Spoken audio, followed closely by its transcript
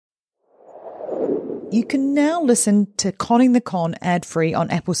You can now listen to Conning the Con ad-free on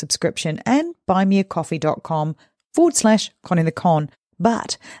Apple subscription and buymeacoffee.com/Conning the Con.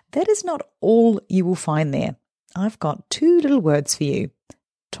 But that is not all you will find there. I've got 2 little words for you.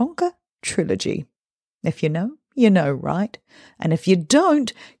 Tonka Trilogy. If you know, you know, right? And if you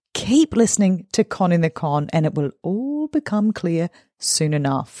don't, keep listening to Conning the Con and it will all become clear soon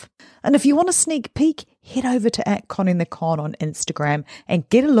enough. And if you want a sneak peek, head over to @ConningTheCon on Instagram and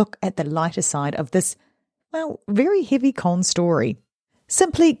get a look at the lighter side of this, well, very heavy con story.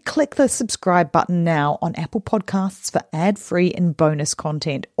 Simply click the subscribe button now on Apple Podcasts for ad-free and bonus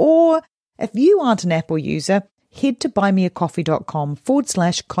content. Or if you aren't an Apple user, head to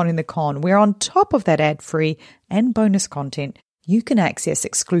buymeacoffee.com/ConningTheCon, where on top of that ad-free and bonus content, you can access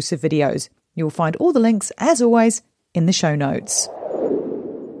exclusive videos. You'll find all the links, as always, in the show notes.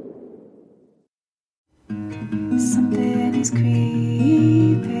 Something is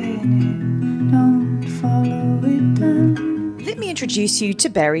creeping in, don't follow it down. Let me introduce you to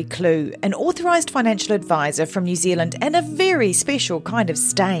Barry Cloo, an authorised financial advisor from New Zealand and a very special kind of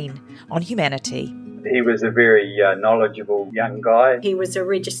stain on humanity. He was a very knowledgeable young guy. He was a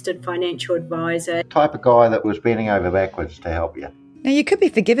registered financial advisor. Type of guy that was bending over backwards to help you. Now, you could be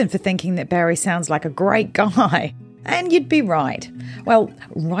forgiven for thinking that Barry sounds like a great guy, and you'd be right. Well,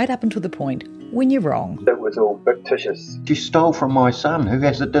 right up until the point when you're wrong. It was all fictitious. She stole from my son who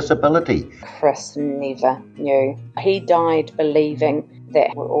has a disability. Chris never knew. He died believing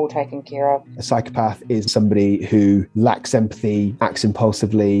that we're all taken care of. A psychopath is somebody who lacks empathy, acts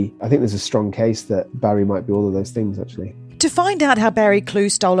impulsively. I think there's a strong case that Barry might be all of those things, actually. To find out how Barry Cloo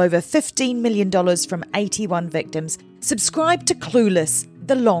stole over $15 million from 81 victims, subscribe to Clueless,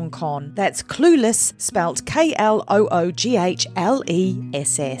 the long con. That's Clueless, spelt KLOOGHLESS.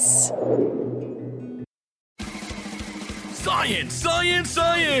 Science, science,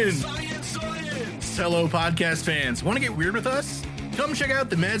 science! Science, science! Hello, podcast fans. Want to get weird with us? Come check out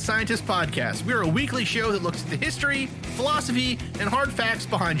the Mad Scientist Podcast. We're a weekly show that looks at the history, philosophy, and hard facts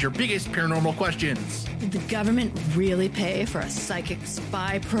behind your biggest paranormal questions. Did the government really pay for a psychic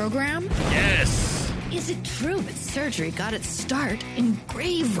spy program? Yes! Is it true that surgery got its start in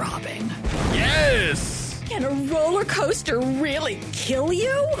grave robbing? Yes! Can a roller coaster really kill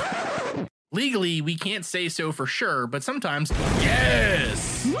you? Legally, we can't say so for sure, but sometimes,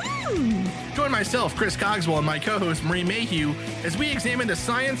 yes! Join myself, Chris Cogswell, and my co-host, Marie Mayhew, as we examine the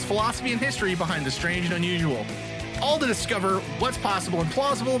science, philosophy, and history behind the strange and unusual. All to discover what's possible and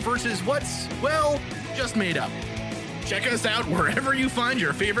plausible versus what's, well, just made up. Check us out wherever you find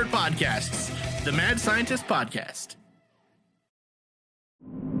your favorite podcasts. The Mad Scientist Podcast.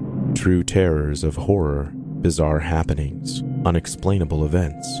 True terrors of horror, bizarre happenings, unexplainable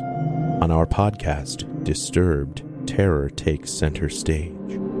events. On our podcast, Disturbed, terror takes center stage.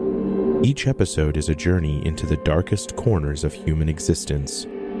 Each episode is a journey into the darkest corners of human existence,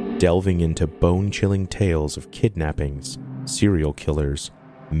 delving into bone-chilling tales of kidnappings, serial killers,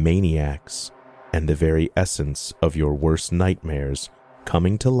 maniacs, and the very essence of your worst nightmares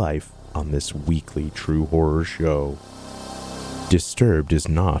coming to life on this weekly true horror show. Disturbed is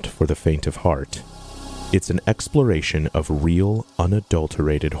not for the faint of heart. It's an exploration of real,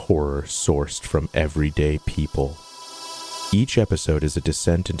 unadulterated horror sourced from everyday people. Each episode is a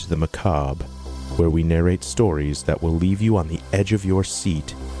descent into the macabre, where we narrate stories that will leave you on the edge of your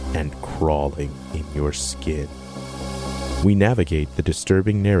seat and crawling in your skin. We navigate the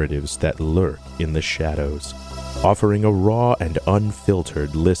disturbing narratives that lurk in the shadows, offering a raw and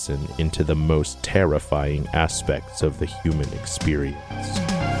unfiltered listen into the most terrifying aspects of the human experience.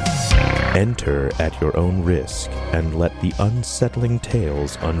 Enter at your own risk and let the unsettling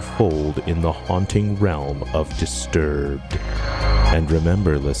tales unfold in the haunting realm of Disturbed. And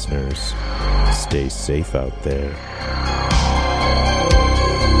remember, listeners, stay safe out there.